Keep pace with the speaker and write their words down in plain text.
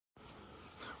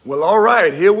Well, all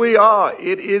right, here we are.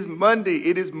 It is Monday.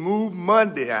 It is Move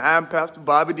Monday. I'm Pastor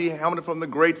Bobby D. Hamilton from the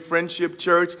Great Friendship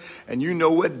Church, and you know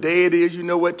what day it is. You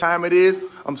know what time it is.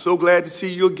 I'm so glad to see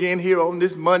you again here on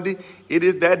this Monday. It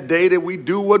is that day that we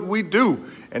do what we do,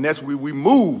 and that's we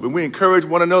move, and we encourage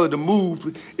one another to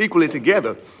move equally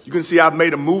together. You can see I've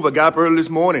made a move. I got up early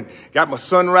this morning, got my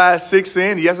Sunrise 6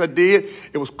 in. Yes, I did.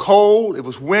 It was cold. It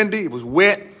was windy. It was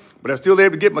wet, but I was still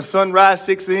able to get my Sunrise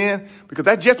 6 in because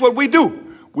that's just what we do.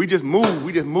 We just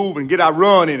move and get our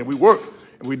run in, and we work,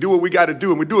 and we do what we got to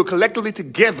do, and we do it collectively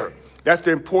together. That's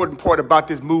the important part about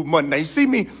this Move Monday. Now, you see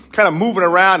me kind of moving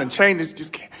around and changing this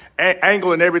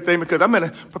angle and everything because I'm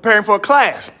preparing for a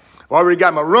class. I've already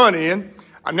got my run in.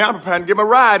 I'm now preparing to get my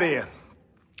ride in.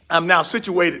 I'm now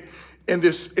situated in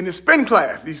this spin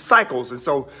class, these cycles, and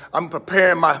so I'm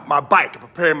preparing my bike,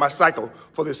 preparing my cycle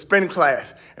for this spin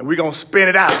class, and we're going to spin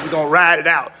it out. We're going to ride it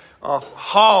out.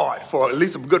 Hard for at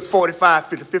least a good 45,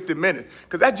 50 minutes.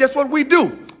 Because that's just what we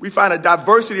do. We find a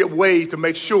diversity of ways to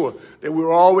make sure that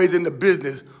we're always in the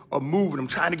business of moving. I'm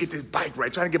trying to get this bike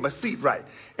right, trying to get my seat right,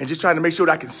 and just trying to make sure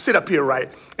that I can sit up here right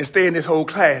and stay in this whole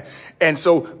class. And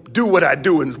so do what I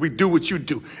do, and we do what you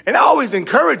do. And I always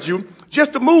encourage you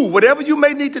just to move. Whatever you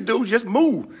may need to do, just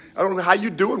move. I don't know how you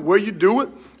do it, where you do it.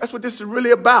 That's what this is really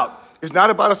about. It's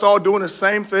not about us all doing the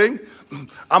same thing.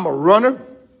 I'm a runner.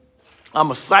 I'm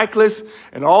a cyclist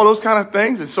and all those kind of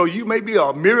things. And so you may be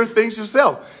a mirror things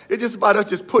yourself. It's just about us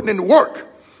just putting in the work.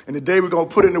 And today we're going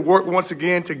to put in the work once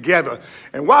again together.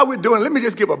 And while we're doing it, let me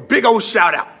just give a big old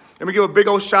shout out. Let me give a big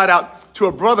old shout out to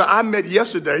a brother I met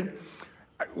yesterday.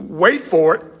 Wait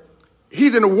for it.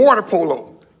 He's in the water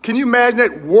polo. Can you imagine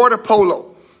that? Water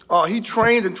polo. He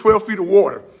trains in 12 feet of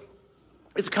water.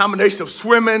 It's a combination of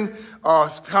swimming,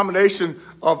 it's a combination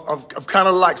of kind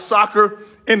of like soccer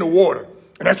in the water.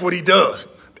 And that's what he does.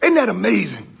 Isn't that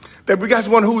amazing that we got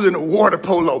someone who's in the water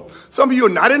polo? Some of you are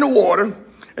not in the water,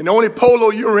 and the only polo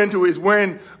you're into is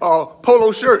wearing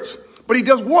polo shirts. But he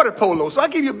does water polo. So I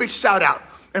give you a big shout out.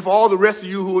 And for all the rest of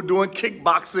you who are doing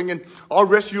kickboxing and all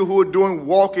the rest of you who are doing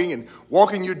walking and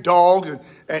walking your dogs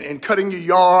and cutting your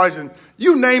yards and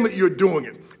you name it, you're doing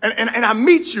it. And I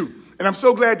meet you. And I'm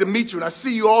so glad to meet you. And I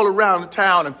see you all around the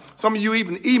town. And some of you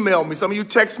even email me. Some of you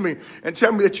text me and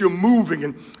tell me that you're moving.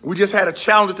 And we just had a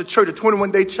challenge at the church, a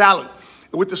 21-day challenge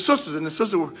with the sisters. And the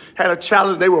sisters had a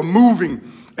challenge. They were moving.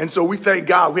 And so we thank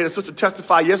God. We had a sister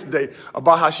testify yesterday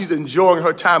about how she's enjoying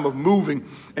her time of moving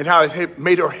and how it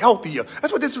made her healthier.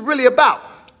 That's what this is really about.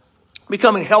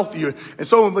 Becoming healthier. And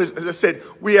so, as I said,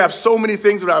 we have so many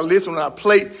things on our list, on our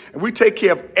plate. And we take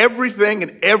care of everything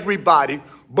and everybody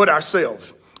but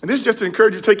ourselves. And this is just to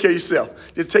encourage you to take care of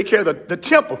yourself. Just take care of the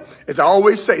temple. As I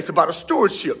always say, it's about a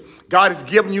stewardship. God has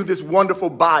given you this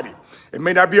wonderful body. It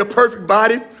may not be a perfect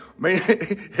body.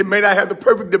 It may not have the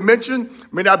perfect dimension.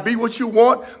 It may not be what you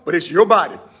want, but it's your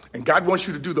body. And God wants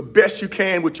you to do the best you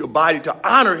can with your body, to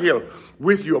honor him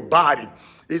with your body.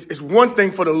 It's one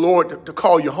thing for the Lord to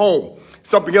call you home.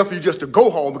 Something else for you just to go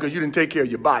home because you didn't take care of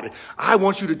your body. I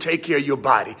want you to take care of your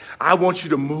body. I want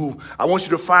you to move. I want you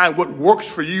to find what works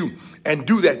for you and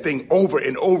do that thing over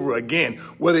and over again,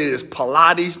 whether it is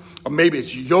Pilates or maybe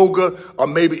it's yoga or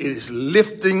maybe it is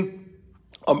lifting.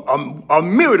 A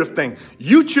myriad of things.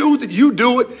 You choose it, you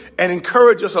do it, and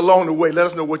encourage us along the way. Let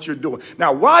us know what you're doing.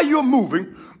 Now, while you're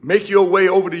moving, make your way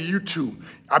over to YouTube.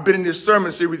 I've been in this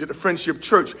sermon series at the Friendship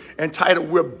Church entitled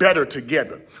We're Better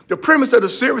Together. The premise of the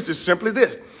series is simply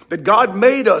this, that God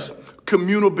made us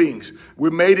communal beings. We're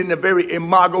made in the very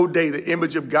imago Dei, the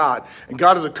image of God. And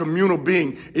God is a communal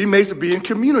being. He makes us to be in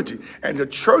community. And the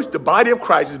church, the body of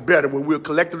Christ, is better when we're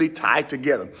collectively tied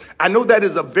together. I know that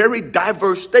is a very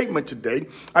diverse statement today.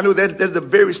 I know that there's a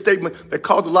very statement that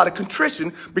caused a lot of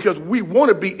contrition because we want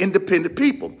to be independent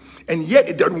people. And yet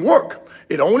it doesn't work.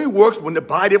 It only works when the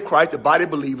body of Christ, the body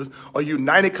of believers, are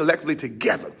united collectively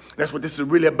together. That's what this is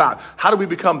really about. How do we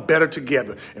become better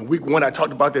together? In week 1, I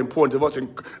talked about the importance of us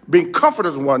in being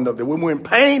comforters of one another. When we're in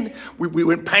pain,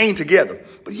 we're in pain together.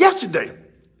 But yesterday,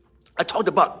 I talked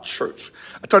about church.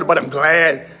 I talked about I'm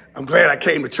glad I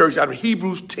came to church out of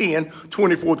Hebrews 10,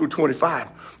 24 through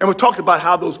 25. And we talked about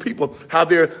how those people, how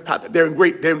they're in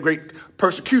great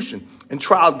persecution and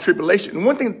trial and tribulation. And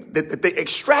one thing that they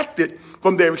extracted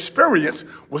from their experience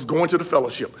was going to the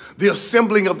fellowship, the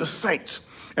assembling of the saints.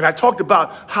 And I talked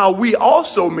about how we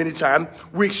also, many times,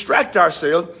 we extract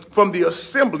ourselves from the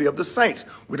assembly of the saints.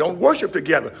 We don't worship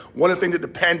together. One of the things that the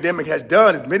pandemic has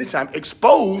done is many times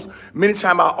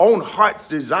our own heart's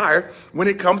desire when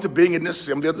it comes to being in the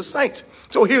assembly of the saints.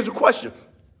 So here's the question.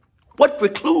 What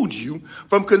precludes you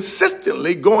from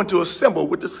consistently going to assemble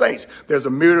with the saints? There's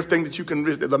a myriad of things that you can,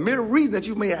 there's a myriad of reasons that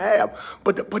you may have,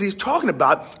 but he's talking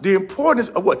about the importance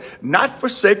of what? Not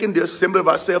forsaking the assembly of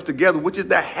ourselves together, which is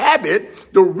the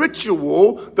habit, the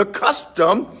ritual, the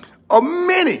custom of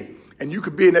many. And you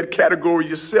could be in that category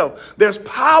yourself. There's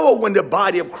power when the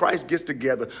body of Christ gets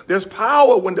together. There's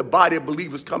power when the body of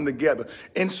believers come together.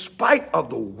 In spite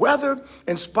of the weather,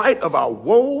 in spite of our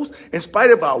woes, in spite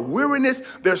of our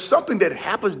weariness, there's something that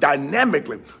happens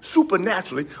dynamically,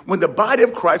 supernaturally, when the body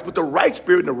of Christ with the right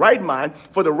spirit and the right mind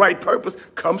for the right purpose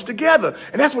comes together.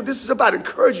 And that's what this is about,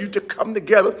 encourage you to come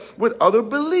together with other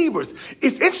believers.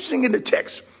 It's interesting in the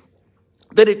text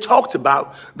that it talked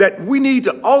about that we need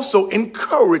to also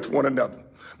encourage one another.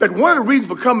 That one of the reasons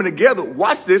for coming together,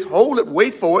 watch this, hold it,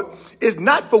 wait for it, is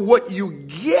not for what you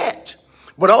get,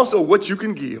 but also what you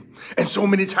can give. And so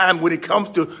many times when it comes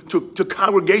to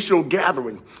congregational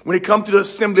gathering, when it comes to the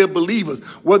assembly of believers,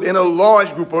 whether in a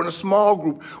large group or in a small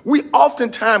group, we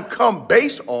oftentimes come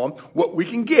based on what we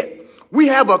can get. We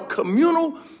have a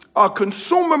communal,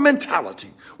 consumer mentality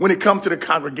when it comes to the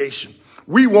congregation.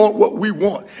 We want what we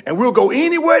want, and we'll go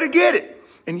anywhere to get it.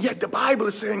 And yet the Bible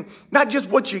is saying not just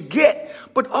what you get,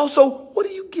 but also what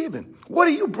are you giving? What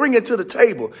are you bringing to the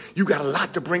table? You got a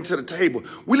lot to bring to the table.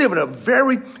 We live in a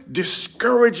very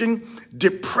discouraging,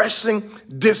 depressing,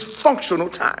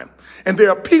 dysfunctional time. And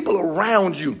there are people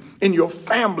around you in your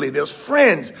family. There's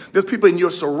friends. There's people in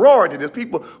your sorority. There's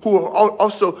people who are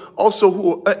also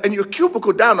who are in your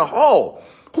cubicle down the hall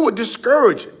who are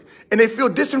discouraged and they feel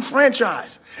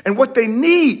disenfranchised. And what they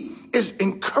need is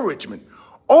encouragement.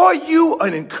 Are you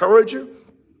an encourager?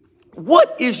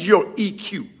 What is your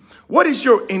EQ? What is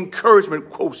your encouragement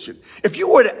quotient? If you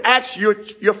were to ask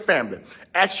your family,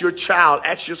 ask your child,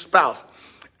 ask your spouse,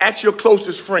 ask your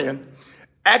closest friend,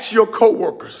 ask your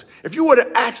coworkers, if you were to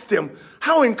ask them,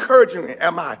 how encouraging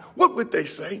am I? What would they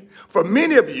say? For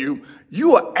many of you,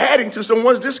 you are adding to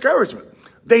someone's discouragement.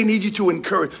 They need you to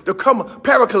encourage, to come,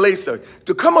 parakalesa,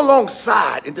 to come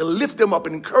alongside and to lift them up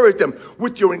and encourage them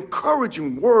with your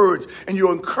encouraging words and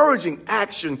your encouraging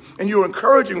action and your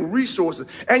encouraging resources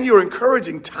and your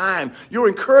encouraging time, your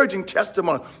encouraging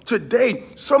testimony. Today,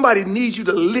 somebody needs you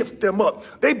to lift them up.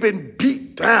 They've been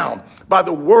beat down by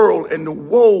the world and the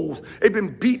woes. They've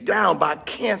been beat down by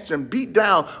cancer and beat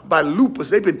down by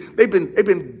lupus. They've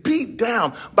been beat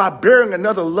down by burying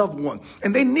another loved one.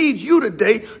 And they need you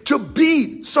today to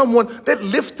be someone that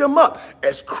lifts them up.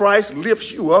 As Christ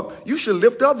lifts you up, you should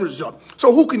lift others up.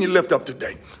 So who can you lift up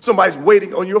today? Somebody's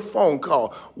waiting on your phone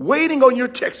call, waiting on your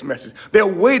text message. They're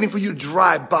waiting for you to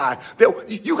drive by.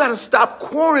 You got to stop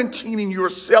quarantining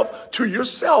yourself to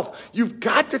yourself. You've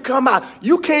got to come out.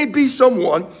 You can't be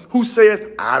someone who says,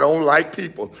 I don't like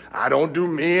people. I don't do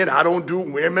men. I don't do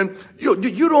women.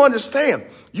 You don't understand.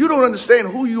 You don't understand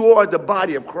who you are at the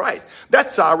body of Christ.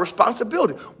 That's our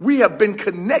responsibility. We have been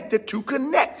connected to connect.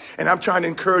 And I'm trying to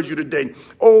encourage you today.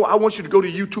 Oh, I want you to go to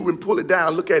YouTube and pull it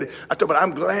down. Look at it. I thought, but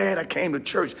I'm glad I came to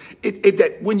church.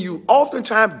 That when you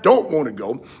oftentimes don't want to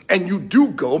go and you do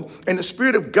go and the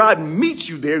Spirit of God meets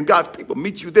you there and God's people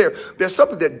meet you there, there's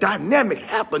something that dynamic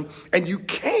happened and you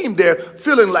came there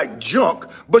feeling like junk,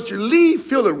 but you leave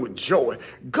feeling with joy.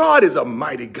 God is a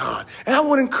mighty God. And I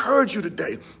want to encourage you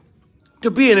today to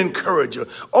be an encourager.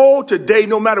 Oh, today,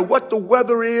 no matter what the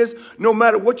weather is, no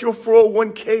matter what your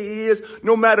 401k is,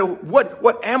 no matter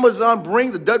what Amazon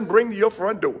brings or doesn't bring to your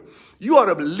front door, you ought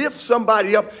to lift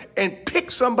somebody up and pick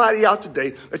somebody out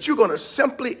today that you're going to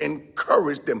simply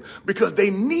encourage them because they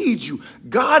need you.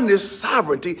 God in His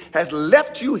sovereignty has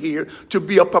left you here to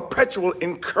be a perpetual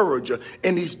encourager.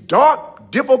 In these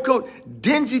dark, difficult,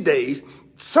 dingy days,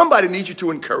 somebody needs you to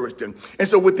encourage them. And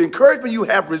so with the encouragement you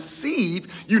have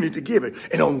received, you need to give it.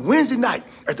 And on Wednesday night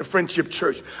at the Friendship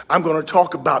Church, I'm going to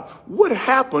talk about what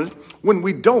happens when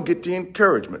we don't get the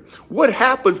encouragement. What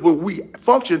happens when we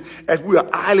function as we are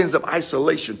islands of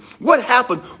isolation? What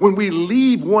happens when we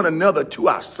leave one another to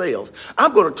ourselves?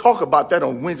 I'm going to talk about that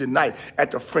on Wednesday night at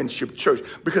the Friendship Church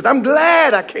because I'm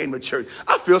glad I came to church.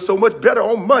 I feel so much better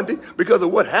on Monday because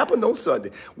of what happened on Sunday.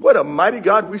 What a mighty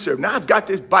God we serve. Now I've got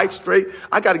this bike straight.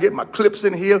 I got to get my clips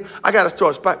in here. I got to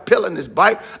start pedaling this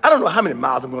bike. I don't know how many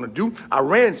miles I'm going to do. I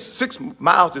ran 6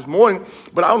 miles this morning,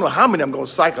 but I don't know how many I'm going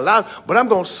to cycle out. But I'm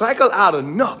going to cycle out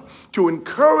enough to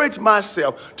encourage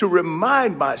myself, to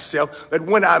remind myself that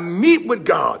when I meet with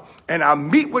God and I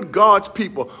meet with God's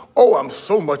people, oh, I'm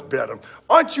so much better.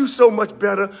 Aren't you so much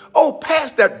better? Oh,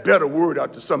 pass that better word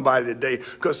out to somebody today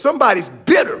because somebody's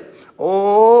bitter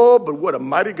Oh, but what a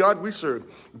mighty God we serve.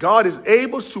 God is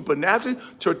able supernaturally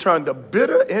to turn the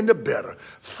bitter into better.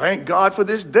 Thank God for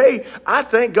this day. I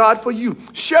thank God for you.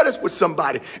 Share this with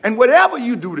somebody. And whatever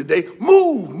you do today,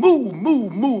 move,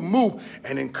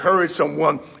 and encourage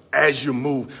someone as you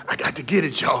move. I got to get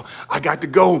it, y'all. I got to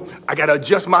go. I got to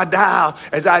adjust my dial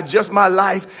as I adjust my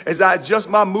life, as I adjust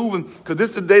my moving, because this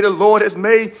is the day the Lord has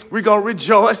made. We're going to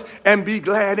rejoice and be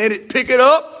glad in it. Pick it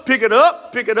up, pick it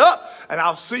up, pick it up. And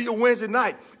I'll see you Wednesday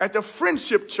night at the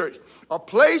Friendship Church, a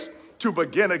place to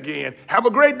begin again. Have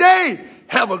a great day.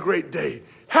 Have a great day.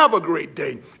 Have a great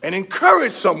day. And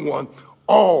encourage someone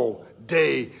all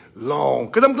day long.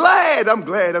 Because I'm glad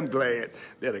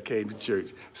that I came to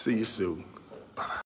church. See you soon. Bye.